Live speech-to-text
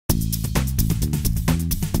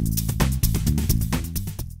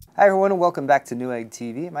Hi everyone and welcome back to Newegg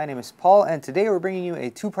TV. My name is Paul and today we're bringing you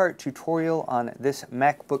a two-part tutorial on this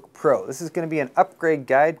MacBook Pro. This is going to be an upgrade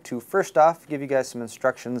guide to first off give you guys some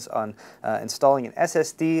instructions on installing an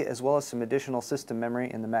SSD as well as some additional system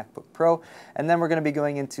memory in the MacBook Pro, and then we're going to be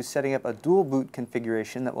going into setting up a dual boot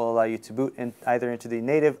configuration that will allow you to boot either into the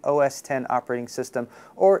native OS X operating system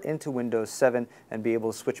or into Windows 7 and be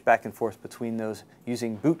able to switch back and forth between those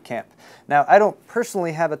using Boot Camp. Now I don't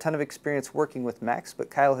personally have a ton of experience working with Macs,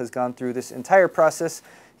 but Kyle has gone through this entire process.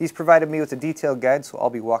 He's provided me with a detailed guide, so I'll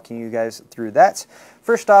be walking you guys through that.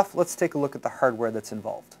 First off, let's take a look at the hardware that's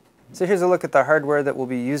involved. So here's a look at the hardware that we'll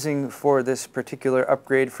be using for this particular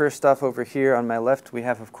upgrade. First off, over here on my left, we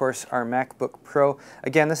have, of course, our MacBook Pro.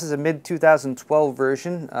 Again, this is a mid-2012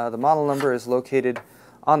 version. The model number is located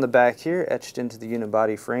on the back here, etched into the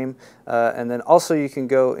unibody frame. And then also you can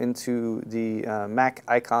go into the Mac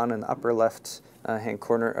icon in the upper left hand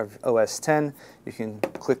corner of OS X. You can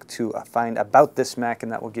click to find about this Mac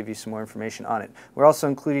and that will give you some more information on it. We're also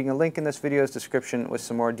including a link in this video's description with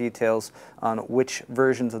some more details on which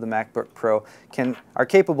versions of the MacBook Pro are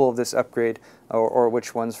capable of this upgrade, or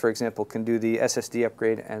which ones, for example, can do the SSD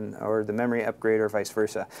upgrade or the memory upgrade or vice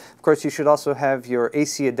versa. Of course, you should also have your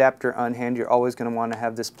AC adapter on hand. You're always going to want to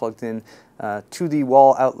have this plugged in to the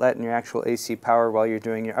wall outlet and your actual AC power while you're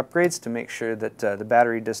doing your upgrades to make sure that the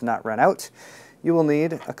battery does not run out. You will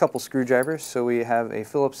need a couple screwdrivers, so we have a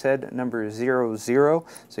Phillips head number 00,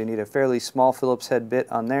 so you need a fairly small Phillips head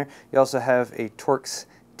bit on there. You also have a Torx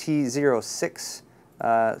T06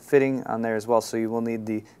 fitting on there as well, so you will need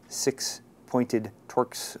the 6-pointed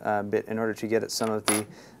Torx bit in order to get at some of the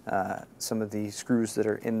screws that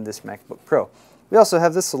are in this MacBook Pro. We also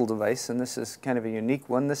have this little device, and this is kind of a unique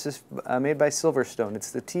one. This is made by Silverstone.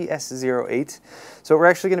 It's the TS08. So what we're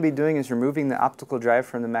actually going to be doing is removing the optical drive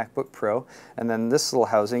from the MacBook Pro, and then this little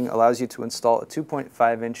housing allows you to install a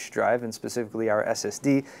 2.5-inch drive, and specifically our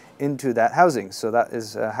SSD, into that housing. So that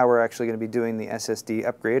is how we're actually going to be doing the SSD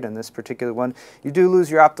upgrade on this particular one. You do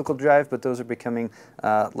lose your optical drive, but those are becoming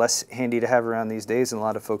less handy to have around these days, and a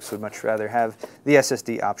lot of folks would much rather have the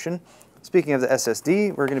SSD option. Speaking of the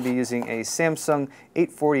SSD, we're going to be using a Samsung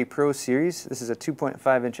 840 Pro series. This is a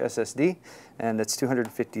 2.5-inch SSD, and it's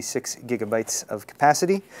 256 gigabytes of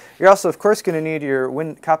capacity. You're also, of course, going to need your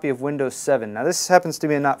copy of Windows 7. Now, this happens to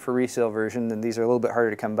be a not-for-resale version, and these are a little bit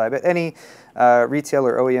harder to come by, but any retail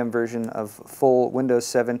or OEM version of full Windows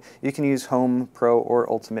 7, you can use Home, Pro, or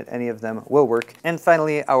Ultimate. Any of them will work. And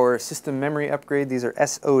finally, our system memory upgrade. These are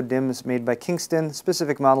SO DIMMs made by Kingston.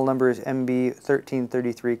 Specific model number is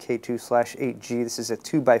MB1333K2/8G. This is a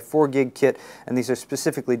 2x4 gig kit, and these are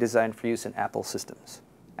specifically designed for use in Apple systems.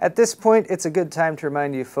 At this point, it's a good time to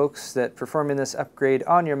remind you folks that performing this upgrade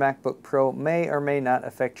on your MacBook Pro may or may not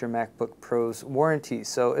affect your MacBook Pro's warranty.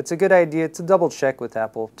 So it's a good idea to double check with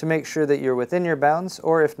Apple to make sure that you're within your bounds,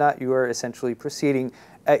 or if not, you are essentially proceeding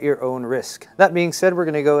at your own risk. That being said, we're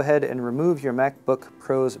going to go ahead and remove your MacBook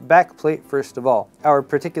Pro's backplate first of all. Our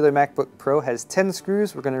particular MacBook Pro has 10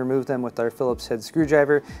 screws. We're going to remove them with our Phillips head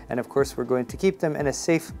screwdriver, and of course we're going to keep them in a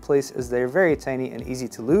safe place as they're very tiny and easy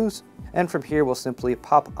to lose. And from here we'll simply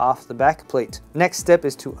pop off the backplate. Next step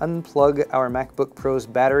is to unplug our MacBook Pro's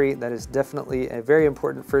battery. That is definitely a very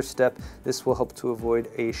important first step. This will help to avoid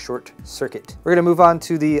a short circuit. We're going to move on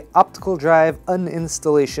to the optical drive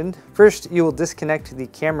uninstallation. First, you will disconnect the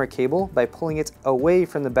camera cable by pulling it away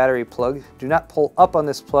from the battery plug. Do not pull up on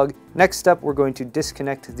this plug. Next up, we're going to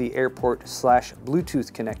disconnect the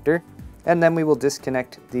AirPort/Bluetooth connector, and then we will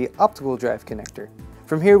disconnect the optical drive connector.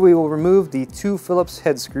 From here, we will remove the two Phillips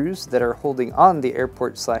head screws that are holding on the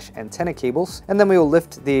AirPort/antenna cables, and then we will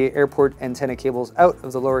lift the AirPort antenna cables out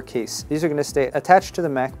of the lower case. These are going to stay attached to the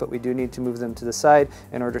Mac, but we do need to move them to the side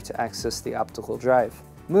in order to access the optical drive.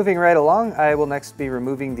 Moving right along, I will next be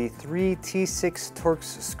removing the 3 T6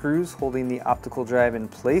 Torx screws holding the optical drive in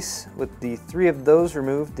place. With the 3 of those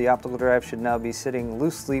removed, the optical drive should now be sitting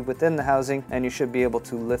loosely within the housing, and you should be able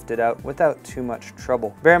to lift it out without too much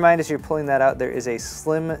trouble. Bear in mind, as you're pulling that out, there is a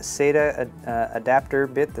slim SATA adapter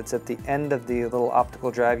bit that's at the end of the little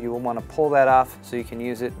optical drive. You will want to pull that off so you can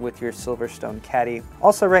use it with your Silverstone Caddy.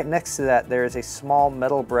 Also, right next to that, there is a small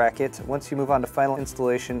metal bracket. Once you move on to final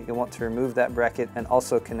installation, you'll want to remove that bracket and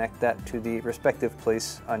also connect that to the respective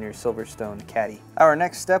place on your Silverstone Caddy. Our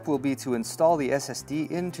next step will be to install the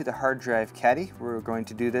SSD into the hard drive caddy. We're going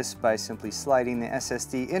to do this by simply sliding the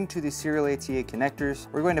SSD into the serial ATA connectors.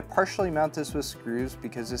 We're going to partially mount this with screws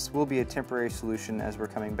because this will be a temporary solution as we're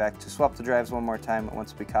coming back to swap the drives one more time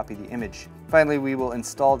once we copy the image. Finally, we will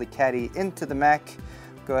install the caddy into the Mac.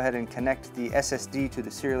 Go ahead and connect the SSD to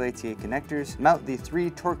the serial ATA connectors, mount the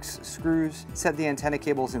 3 Torx screws, set the antenna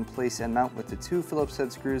cables in place and mount with the 2 Phillips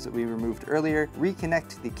head screws that we removed earlier,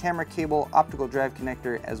 reconnect the camera cable, optical drive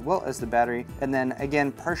connector, as well as the battery, and then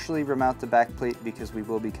again partially remount the back plate because we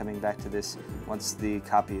will be coming back to this once the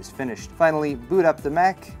copy is finished. Finally, boot up the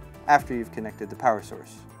Mac after you've connected the power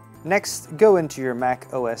source. Next, go into your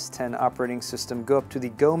Mac OS X operating system, go up to the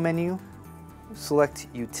Go menu, select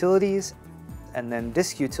Utilities, and then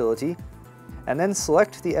Disk Utility, and then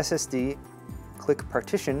select the SSD, click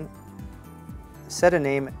Partition, set a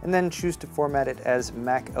name, and then choose to format it as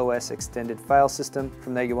Mac OS Extended File System.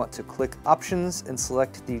 From there you want to click Options and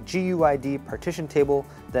select the GUID partition table,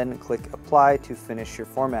 then click Apply to finish your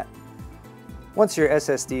format. Once your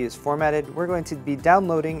SSD is formatted, we're going to be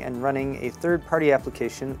downloading and running a third-party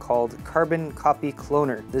application called Carbon Copy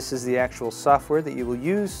Cloner. This is the actual software that you will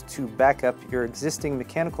use to back up your existing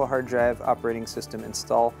mechanical hard drive operating system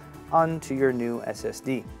install onto your new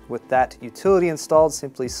SSD. With that utility installed,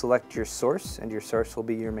 simply select your source, and your source will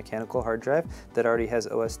be your mechanical hard drive that already has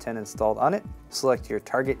OS X installed on it. Select your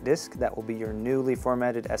target disk, that will be your newly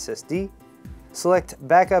formatted SSD. Select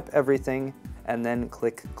Backup Everything, and then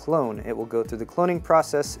click Clone. It will go through the cloning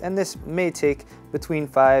process, and this may take between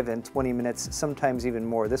 5 and 20 minutes, sometimes even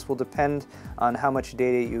more. This will depend on how much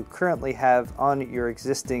data you currently have on your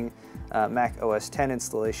existing Mac OS X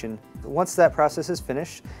installation. Once that process is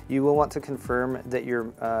finished, you will want to confirm that your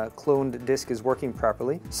cloned disk is working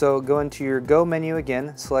properly. So go into your Go menu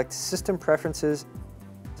again, select System Preferences,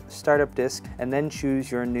 Startup Disk, and then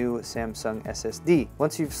choose your new Samsung SSD.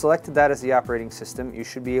 Once you've selected that as the operating system, you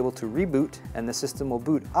should be able to reboot, and the system will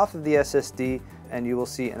boot off of the SSD, and you will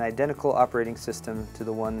see an identical operating system to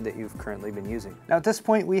the one that you've currently been using. Now at this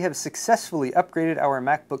point, we have successfully upgraded our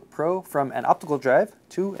MacBook Pro from an optical drive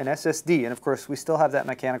to an SSD, and of course we still have that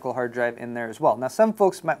mechanical hard drive in there as well. Now some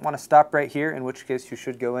folks might want to stop right here, in which case you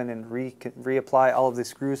should go in and reapply all of the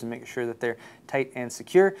screws and make sure that they're tight and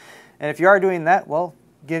secure. And if you are doing that, well,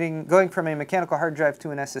 going from a mechanical hard drive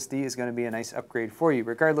to an SSD is going to be a nice upgrade for you.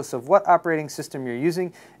 Regardless of what operating system you're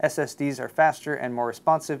using, SSDs are faster and more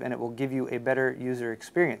responsive, and it will give you a better user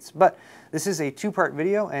experience. But this is a two-part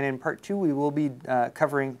video, and in part 2 we will be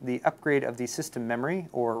covering the upgrade of the system memory,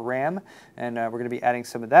 or RAM, and we're going to be adding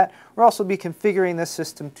some of that. We'll also be configuring this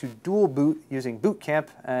system to dual boot using Boot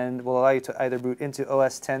Camp, and will allow you to either boot into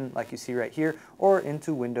OS X like you see right here, or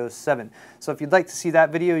into Windows 7. So if you'd like to see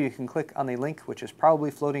that video, you can click on the link, which is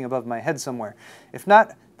probably floating above my head somewhere. If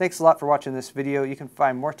not, thanks a lot for watching this video. You can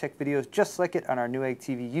find more tech videos just like it on our Newegg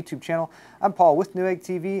TV YouTube channel. I'm Paul with Newegg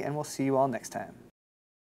TV, and we'll see you all next time.